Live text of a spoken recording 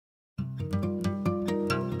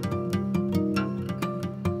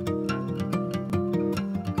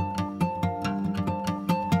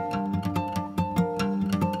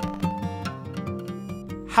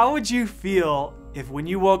How would you feel if when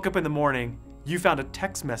you woke up in the morning, you found a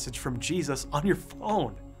text message from Jesus on your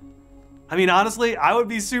phone? I mean, honestly, I would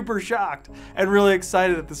be super shocked and really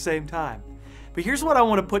excited at the same time. But here's what I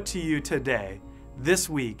want to put to you today, this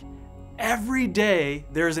week. Every day,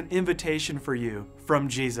 there's an invitation for you from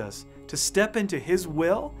Jesus to step into His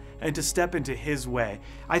will and to step into His way.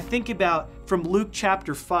 I think about from Luke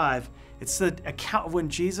chapter 5, it's the account of when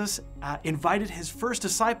Jesus invited His first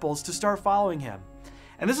disciples to start following Him.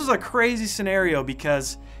 And this was a crazy scenario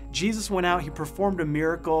because Jesus went out, He performed a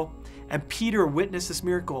miracle, and Peter witnessed this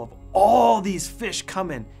miracle of all these fish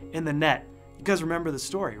coming in the net. You guys remember the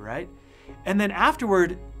story, right? And then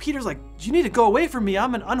afterward, Peter's like, you need to go away from me.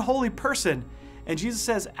 I'm an unholy person. And Jesus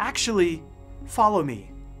says, actually, follow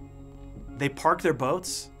me. They parked their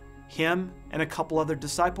boats, him and a couple other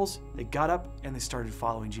disciples. They got up and they started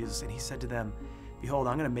following Jesus. And He said to them, behold,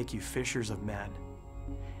 I'm going to make you fishers of men.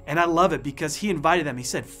 And I love it because He invited them. He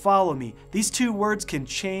said, follow me. These two words can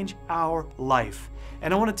change our life.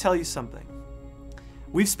 And I want to tell you something.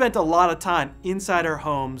 We've spent a lot of time inside our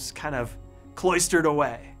homes, kind of cloistered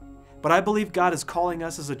away. But I believe God is calling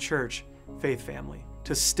us as a church, Faith Family,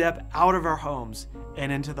 to step out of our homes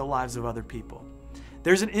and into the lives of other people.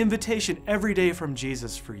 There's an invitation every day from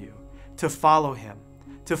Jesus for you to follow Him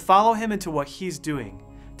into what He's doing,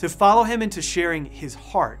 to follow Him into sharing His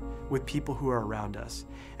heart with people who are around us.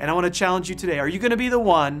 And I want to challenge you today. Are you going to be the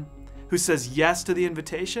one who says yes to the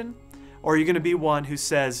invitation? Or are you going to be one who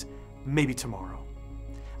says, maybe tomorrow?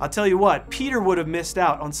 I'll tell you what, Peter would have missed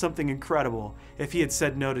out on something incredible if he had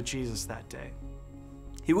said no to Jesus that day.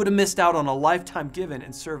 He would have missed out on a lifetime given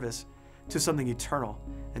in service to something eternal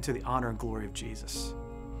and to the honor and glory of Jesus.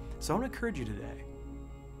 So I want to encourage you today.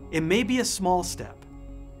 It may be a small step.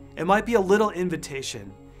 It might be a little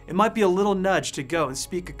invitation. It might be a little nudge to go and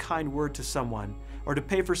speak a kind word to someone, or to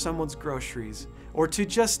pay for someone's groceries, or to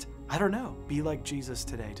just, I don't know, be like Jesus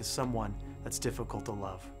today to someone that's difficult to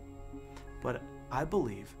love. But I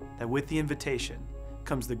believe that with the invitation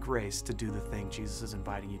comes the grace to do the thing Jesus is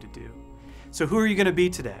inviting you to do. So who are you going to be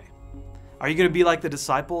today? Are you going to be like the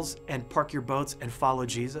disciples and park your boats and follow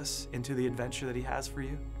Jesus into the adventure that He has for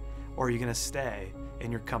you? Or are you going to stay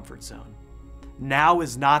in your comfort zone? Now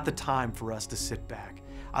is not the time for us to sit back.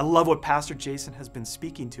 I love what Pastor Jason has been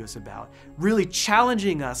speaking to us about, really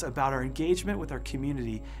challenging us about our engagement with our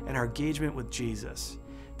community and our engagement with Jesus.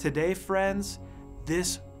 Today, friends,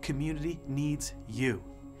 this community needs you.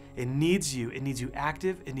 It needs you. It needs you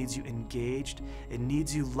active. It needs you engaged. It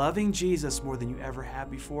needs you loving Jesus more than you ever have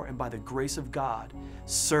before, and by the grace of God,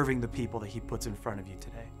 serving the people that He puts in front of you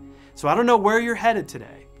today. So I don't know where you're headed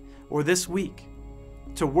today or this week,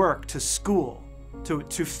 to work, to school,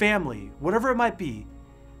 to family, whatever it might be,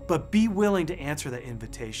 but be willing to answer that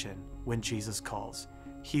invitation when Jesus calls.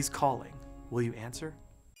 He's calling. Will you answer?